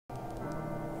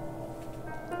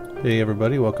Hey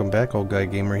everybody, welcome back. Old Guy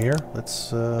Gamer here. Let's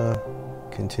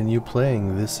continue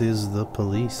playing This Is the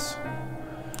Police.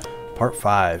 Part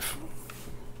 5.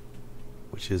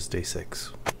 Which is day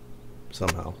 6.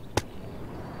 Somehow.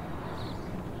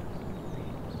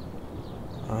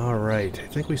 Alright, I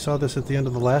think we saw this at the end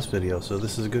of the last video, so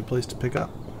this is a good place to pick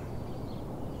up.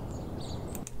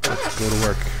 Let's go to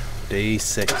work. Day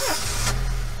 6.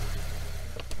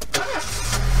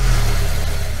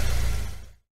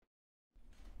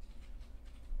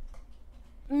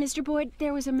 Mr. Boyd,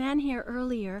 there was a man here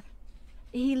earlier.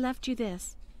 He left you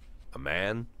this. A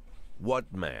man?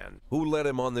 What man? Who let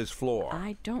him on this floor?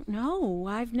 I don't know.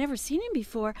 I've never seen him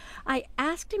before. I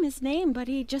asked him his name, but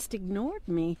he just ignored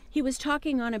me. He was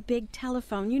talking on a big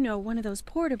telephone, you know, one of those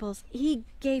portables. He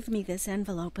gave me this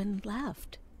envelope and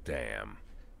left. Damn.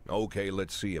 Okay,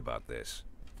 let's see about this.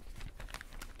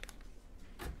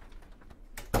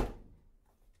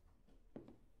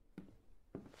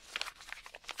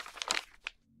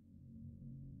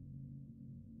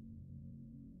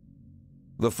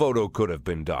 The photo could have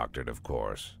been doctored, of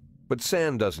course, but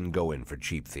Sand doesn't go in for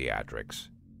cheap theatrics.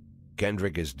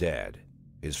 Kendrick is dead,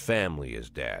 his family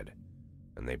is dead,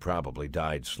 and they probably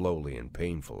died slowly and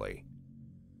painfully.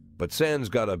 But Sand's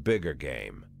got a bigger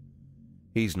game.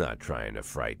 He's not trying to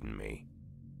frighten me.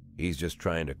 He's just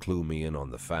trying to clue me in on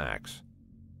the facts.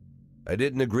 I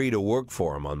didn't agree to work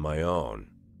for him on my own,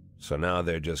 so now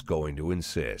they're just going to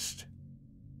insist.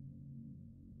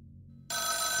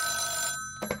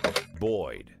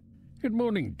 Boyd. Good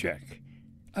morning, Jack.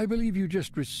 I believe you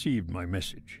just received my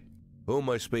message. Who am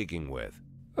I speaking with?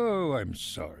 Oh, I'm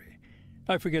sorry.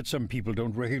 I forget some people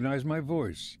don't recognize my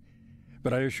voice.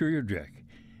 But I assure you, Jack,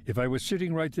 if I was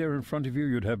sitting right there in front of you,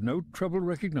 you'd have no trouble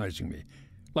recognizing me.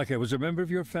 Like I was a member of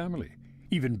your family.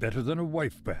 Even better than a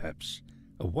wife, perhaps.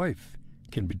 A wife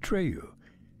can betray you.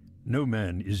 No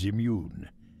man is immune.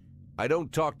 I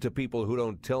don't talk to people who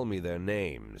don't tell me their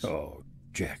names. Oh,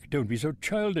 Jack, don't be so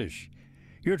childish.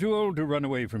 You're too old to run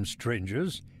away from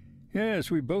strangers. Yes,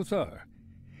 we both are.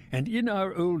 And in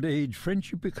our old age,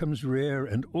 friendship becomes rare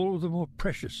and all the more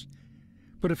precious.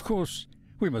 But of course,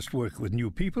 we must work with new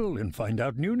people and find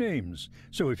out new names.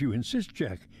 So if you insist,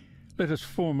 Jack, let us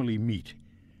formally meet.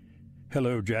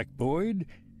 Hello, Jack Boyd.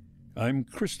 I'm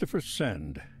Christopher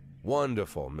Sand.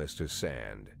 Wonderful, Mr.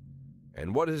 Sand.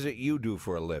 And what is it you do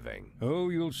for a living? Oh,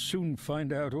 you'll soon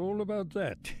find out all about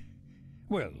that.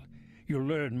 Well, you'll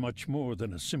learn much more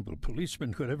than a simple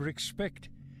policeman could ever expect.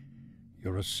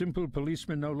 You're a simple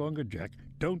policeman no longer, Jack.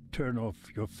 Don't turn off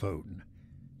your phone.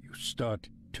 You start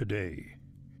today.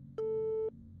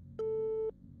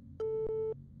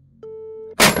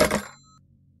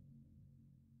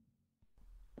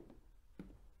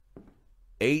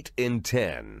 Eight in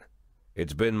 10.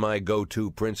 It's been my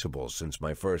go-to principle since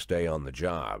my first day on the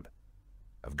job.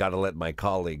 I've got to let my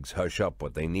colleagues hush up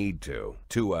what they need to,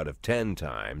 2 out of 10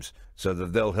 times, so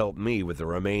that they'll help me with the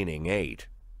remaining 8.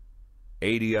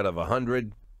 80 out of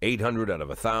 100, 800 out of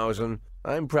 1,000.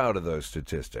 I'm proud of those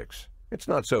statistics. It's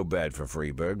not so bad for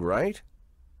Freeburg, right?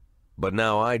 But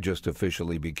now I just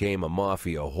officially became a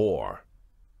mafia whore.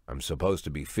 I'm supposed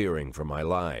to be fearing for my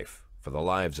life, for the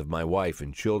lives of my wife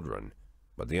and children.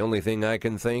 But the only thing I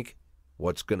can think,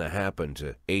 what's gonna happen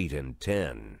to 8 and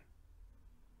 10?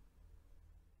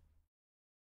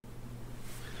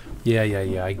 Yeah,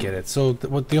 I get it. So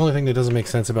the only thing that doesn't make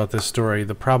sense about this story,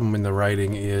 the problem in the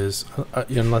writing is,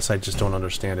 unless I just don't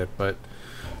understand it, but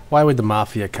why would the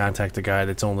mafia contact a guy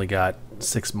that's only got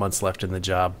 6 months left in the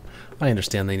job? I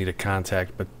understand they need a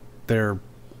contact, but their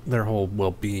whole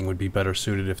well-being would be better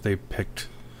suited if they picked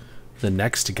the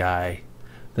next guy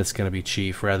that's going to be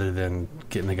chief rather than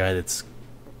getting the guy that's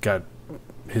got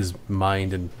his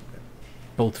mind and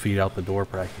both feet out the door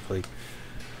practically.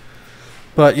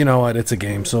 But you know what, it's a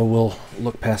game, so we'll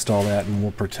look past all that and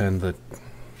we'll pretend that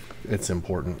it's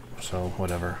important, so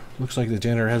whatever. Looks like the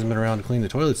janitor hasn't been around to clean the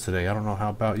toilets today. I don't know how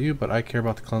about you, but I care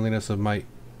about the cleanliness of my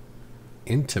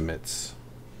intimates.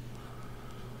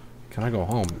 Can I go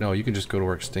home? No, you can just go to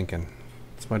work stinking.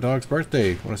 It's my dog's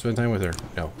birthday. Want to spend time with her?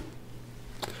 No.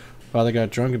 Father got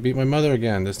drunk and beat my mother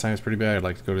again. This time it's pretty bad. I'd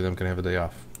like to go to them. Can I have a day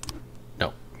off?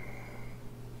 No.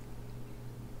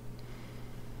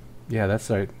 Yeah, that's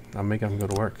right. I'm making them go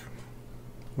to work.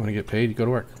 You want to get paid? You go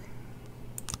to work.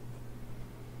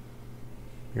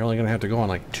 You're only going to have to go on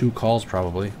like 2 calls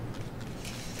probably.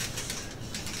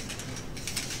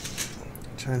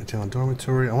 Chinatown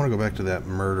dormitory. I want to go back to that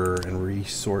murder and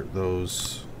resort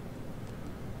those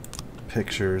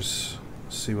pictures.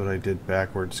 See what I did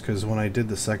backwards. Because when I did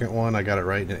the second one, I got it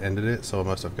right and it ended it. So I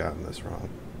must have gotten this wrong.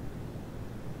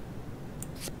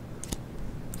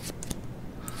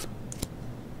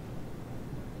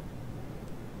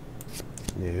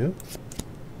 New.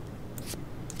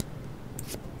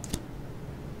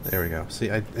 There we go. See,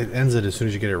 it ends it as soon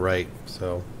as you get it right.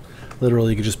 So,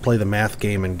 literally, you can just play the math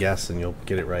game and guess, and you'll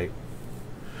get it right.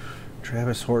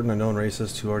 Travis Horton, a known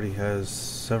racist who already has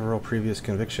several previous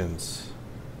convictions.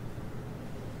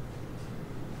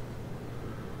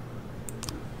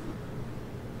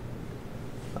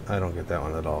 I don't get that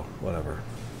one at all. Whatever.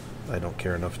 I don't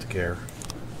care enough to care.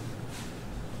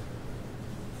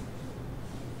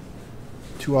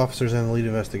 2 officers and the lead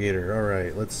investigator.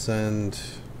 Alright, let's send...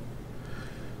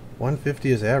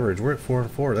 150 is average. We're at 4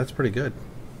 and 4. That's pretty good.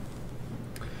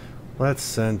 Let's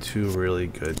send 2 really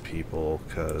good people,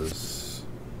 because...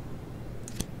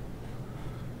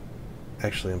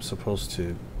 Actually, I'm supposed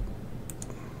to...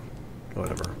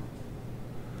 Whatever.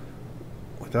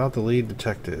 Without the lead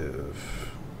detective...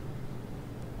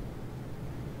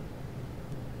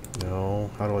 No.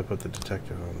 How do I put the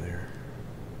detective on there?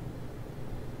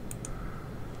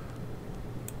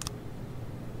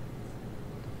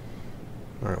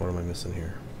 Alright, what am I missing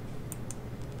here?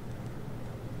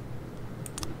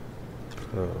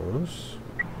 Close.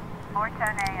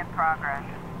 410A in progress.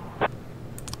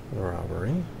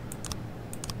 Robbery.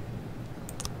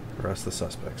 Arrest the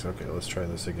suspects. Okay, let's try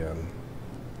this again.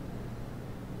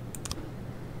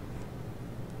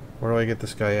 Where do I get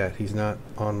this guy at? He's not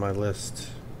on my list.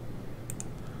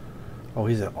 Oh,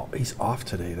 he's off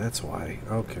today. That's why.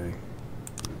 Okay.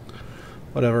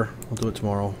 Whatever. We'll do it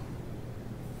tomorrow.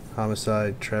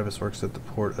 Homicide. Travis works at the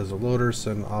port as a loader.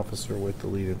 Send an officer with the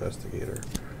lead investigator.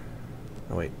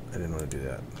 Oh wait, I didn't want to do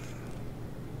that.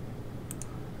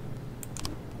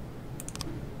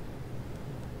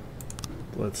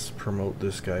 Let's promote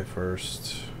this guy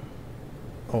first.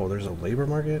 Oh, there's a labor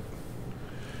market?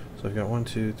 So I've got 1,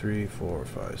 2, 3, 4,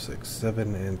 5, 6,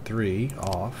 7, and 3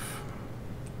 off.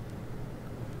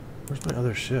 Where's my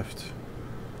other shift?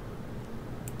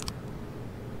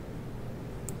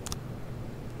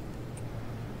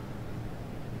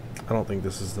 I don't think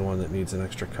this is the one that needs an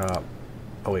extra cop.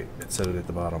 Oh wait, it said it at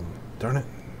the bottom. Darn it.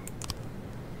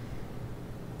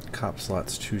 Cop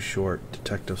slot's too short.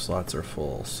 Detective slots are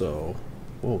full, so...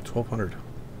 Whoa, 1,200.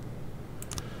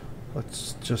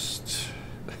 Let's just...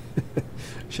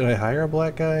 Should I hire a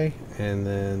black guy and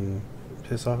then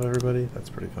piss off everybody? That's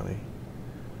pretty funny.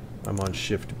 I'm on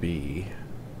shift B.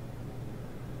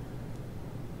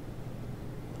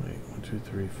 Wait, 1, 2,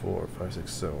 3, 4, 5,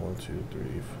 6, 7. 1, 2, 3,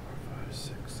 4, 5,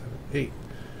 6, 7, 8.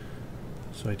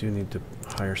 So I do need to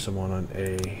hire someone on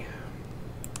A.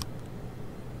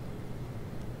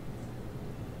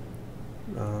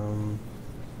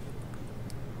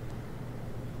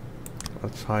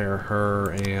 Let's hire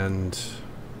her and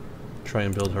try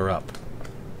and build her up.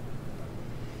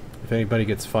 If anybody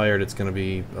gets fired, it's going to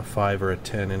be a 5 or a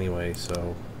 10 anyway,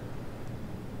 so...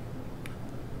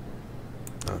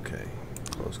 Okay.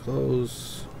 Close,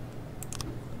 close.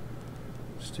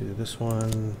 Let's do this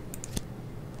one.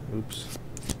 Oops.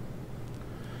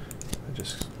 I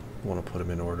just want to put them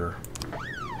in order.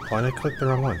 Oh, and I clicked the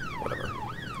wrong one. Whatever.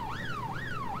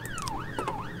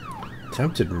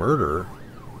 Attempted murder.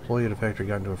 Employee at a factory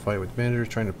got into a fight with managers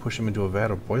trying to push him into a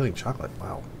vat of boiling chocolate.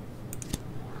 Wow.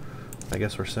 I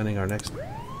guess we're sending our next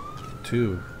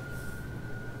 2.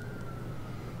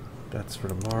 That's for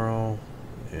tomorrow.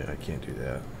 Yeah, I can't do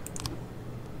that.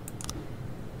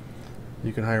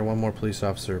 You can hire 1 more police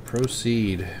officer.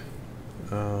 Proceed.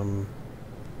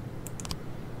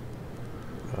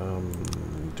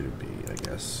 Do B, I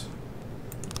guess.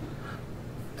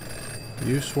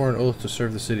 You swore an oath to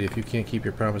serve the city. If you can't keep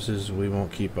your promises, we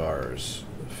won't keep ours.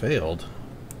 Failed?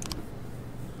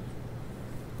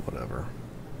 Whatever.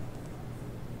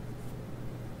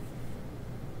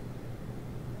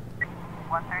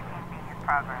 113B in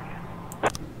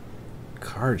progress.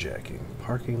 Carjacking.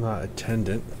 Parking lot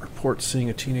attendant reports seeing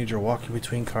a teenager walking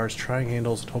between cars, trying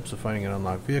handles in hopes of finding an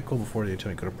unlocked vehicle. Before the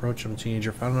attendant could approach him, the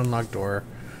teenager found an unlocked door,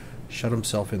 shut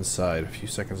himself inside. A few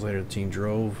seconds later, the teen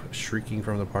drove, shrieking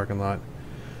from the parking lot,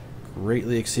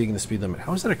 greatly exceeding the speed limit.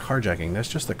 How is that a carjacking? That's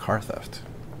just a car theft.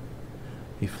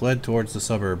 He fled towards the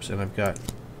suburbs, and I've got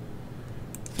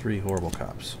 3 horrible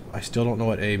cops. I still don't know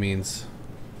what A means.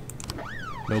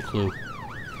 No clue.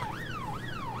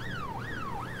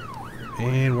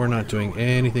 And we're not doing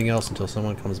anything else until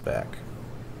someone comes back.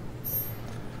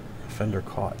 Offender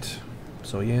caught.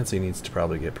 So Yancey needs to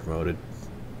probably get promoted.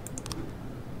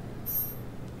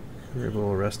 We're able to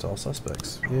arrest all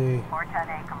suspects. Yay.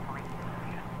 410A complete.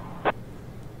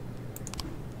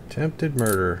 Attempted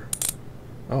murder.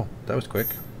 Oh, that was quick.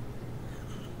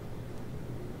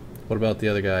 What about the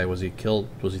other guy? Was he killed?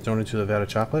 Was he thrown into the vat of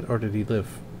chocolate, or did he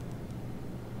live?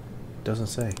 Doesn't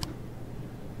say.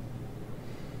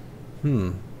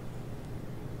 I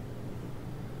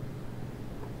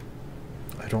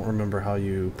don't remember how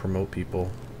you promote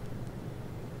people.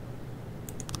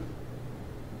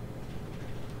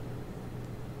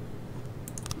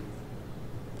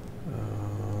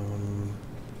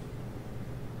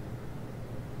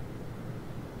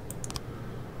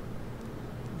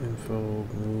 Info,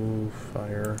 move,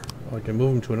 fire. Oh, I can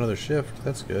move them to another shift.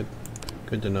 That's good.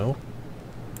 Good to know.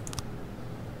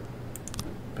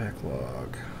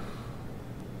 Backlog.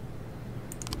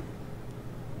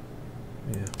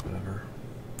 Yeah, whatever.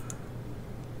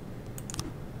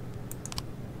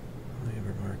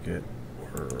 Labor market.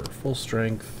 We're full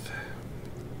strength.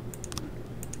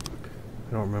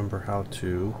 I don't remember how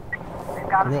to We've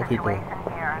got a promote people.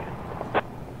 situation here.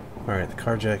 Alright, the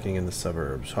carjacking in the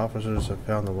suburbs. Officers have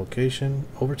found the location.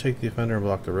 Overtake the offender and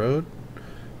block the road.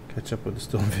 Catch up with the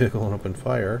stolen vehicle and open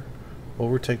fire.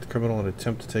 Overtake the criminal and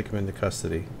attempt to take him into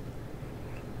custody.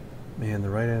 Man, the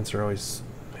right answer always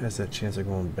has that chance of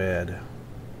going bad.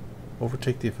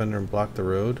 Overtake the offender and block the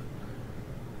road.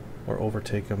 Or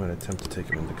overtake him and attempt to take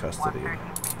him into custody. 130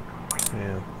 complete.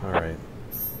 Yeah, alright.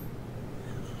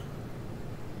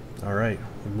 Alright,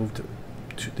 we moved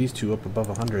these two up above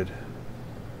 100.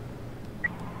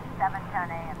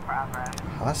 710A in progress.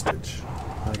 Hostage.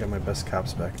 I got my best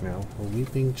cops back now. A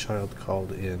weeping child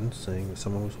called in, saying that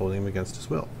someone was holding him against his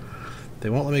will. They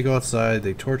won't let me go outside.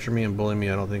 They torture me and bully me.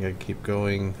 I don't think I can keep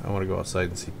going. I want to go outside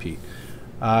and see Pete.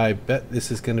 I bet this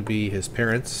is going to be his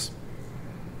parents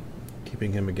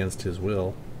keeping him against his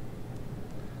will.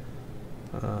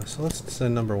 So let's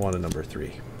send number 1 and number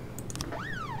 3.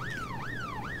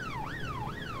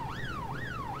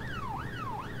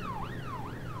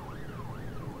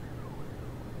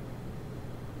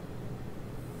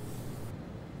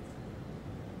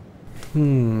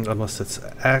 Unless it's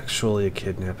actually a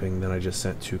kidnapping, then I just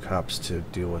sent 2 cops to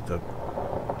deal with the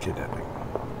kidnapping.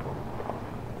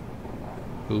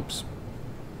 Oops.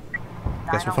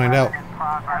 Guess we'll find out.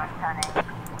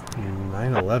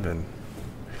 9/11.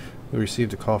 We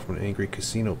received a call from an angry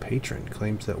casino patron.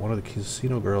 Claims that one of the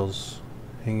casino girls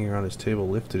hanging around his table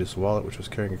lifted his wallet, which was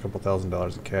carrying a couple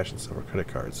 $1,000s in cash and several credit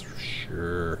cards.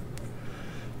 Sure.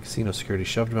 Casino security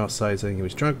shoved him outside, saying he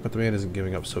was drunk, but the man isn't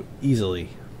giving up so easily.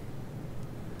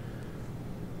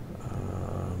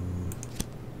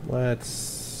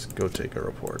 Let's go take a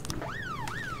report.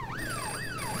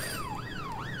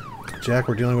 Jack,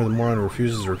 we're dealing with a moron who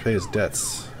refuses to repay his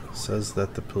debts. Says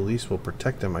that the police will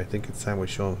protect him. I think it's time we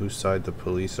show him whose side the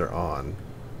police are on.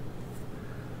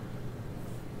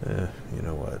 You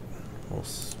know what? We'll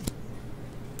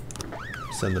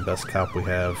send the best cop we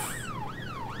have.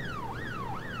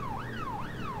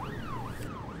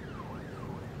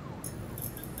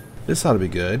 This ought to be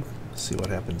good. Let's see what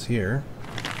happens here.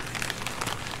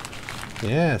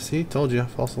 Yeah, see? Told you.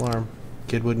 False alarm.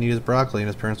 Kid wouldn't eat his broccoli and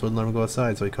his parents wouldn't let him go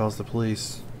outside, so he calls the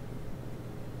police.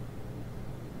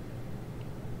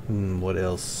 What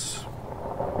else?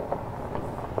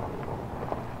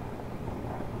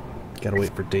 Gotta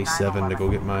wait for day 7 to go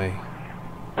get my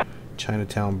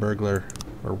Chinatown burglar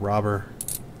or robber.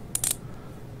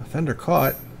 Offender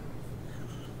caught.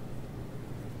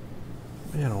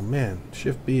 Man, oh man.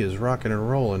 Shift B is rocking and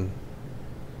rolling.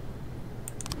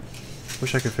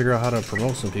 Wish I could figure out how to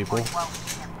promote some people. In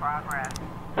progress.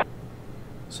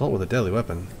 Assault with a deadly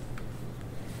weapon.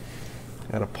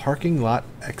 At a parking lot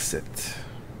exit.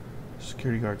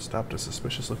 Security guard stopped a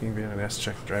suspicious looking van and asked to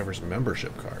check the driver's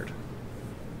membership card.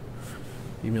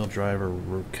 Female driver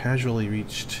casually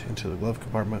reached into the glove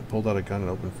compartment, pulled out a gun, and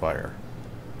opened fire.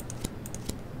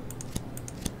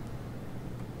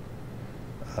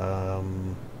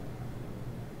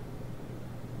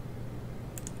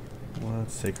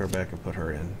 Let's take her back and put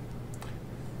her in.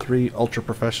 3 ultra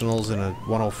professionals in a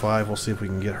 105. We'll see if we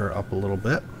can get her up a little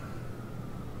bit.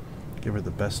 Give her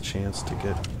the best chance to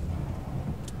get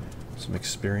some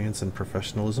experience and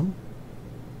professionalism.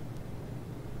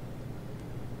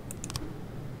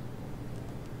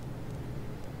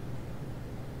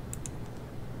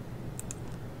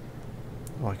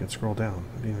 Oh, I can scroll down.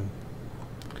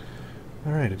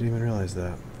 Alright, I didn't even realize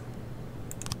that.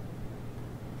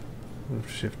 Move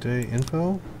to Shift A.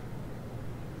 Info.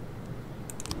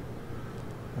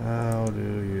 How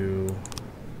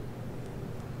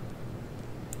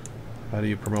do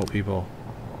you promote people?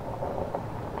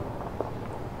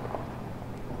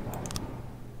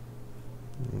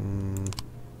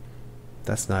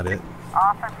 That's not it.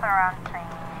 Officer on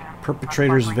scene.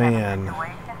 Perpetrator's Looks like we have a van.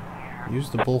 situation here. Use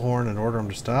the bullhorn and order him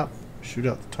to stop. Shoot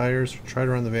out the tires. Try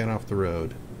to run the van off the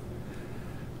road.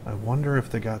 I wonder if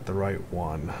they got the right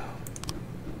one.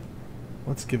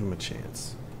 Let's give him a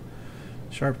chance.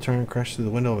 Sharp turn crashed through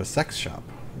the window of a sex shop.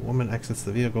 A woman exits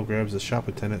the vehicle, grabs the shop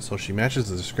attendant, so she matches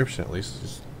the description at least.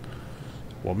 She's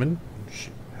a woman.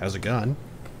 She has a gun.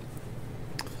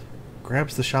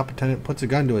 Grabs the shop attendant, puts a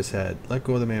gun to his head. Let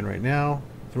go of the man right now.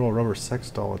 Throw a rubber sex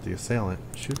doll at the assailant.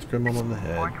 Shoots criminal in the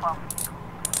head.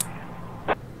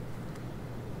 412.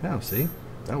 Now, see?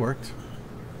 That worked.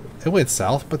 It went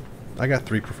south, but I got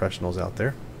 3 professionals out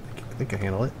there. I think I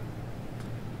handle it.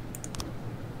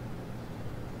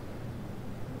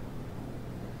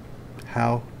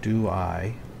 How do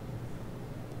I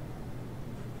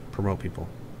promote people?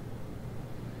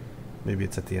 Maybe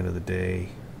it's at the end of the day.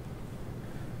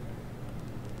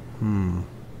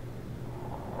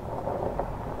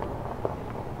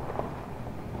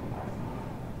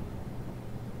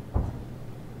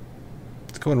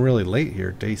 It's going really late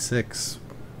here, day 6.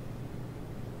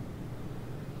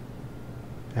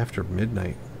 After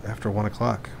midnight, after 1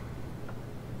 o'clock.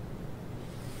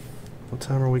 What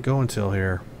time are we going till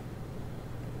here?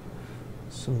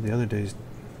 Some of the other days,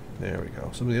 there we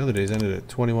go. Some of the other days ended at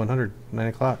 2100, 9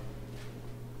 o'clock.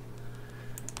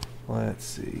 Let's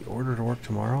see, order to work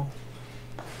tomorrow?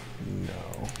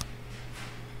 No.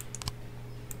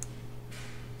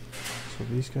 So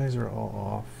these guys are all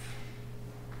off.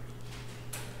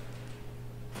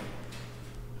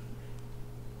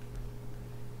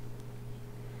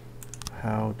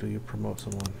 How do you promote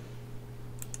someone?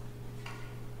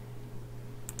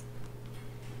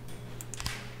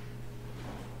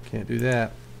 Can't do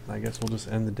that. I guess we'll just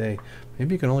end the day.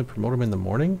 Maybe you can only promote them in the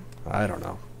morning? I don't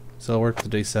know. So we're to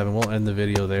day 7. We'll end the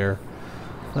video there.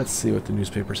 Let's see what the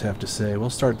newspapers have to say. We'll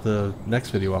start the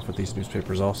next video off with these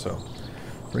newspapers also.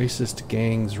 Racist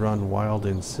gangs run wild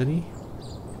in city.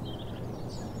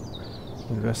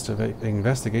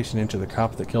 Investigation into the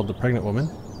cop that killed the pregnant woman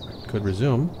could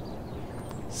resume.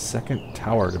 Second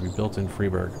tower to be built in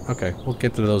Freiburg. Okay, we'll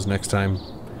get to those next time.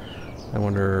 I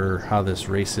wonder how this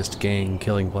racist gang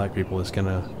killing black people is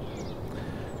gonna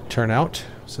turn out,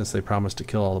 since they promised to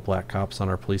kill all the black cops on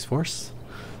our police force.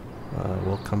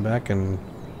 We'll come back and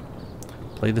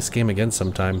play this game again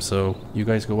sometime, so you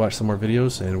guys go watch some more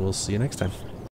videos, and we'll see you next time.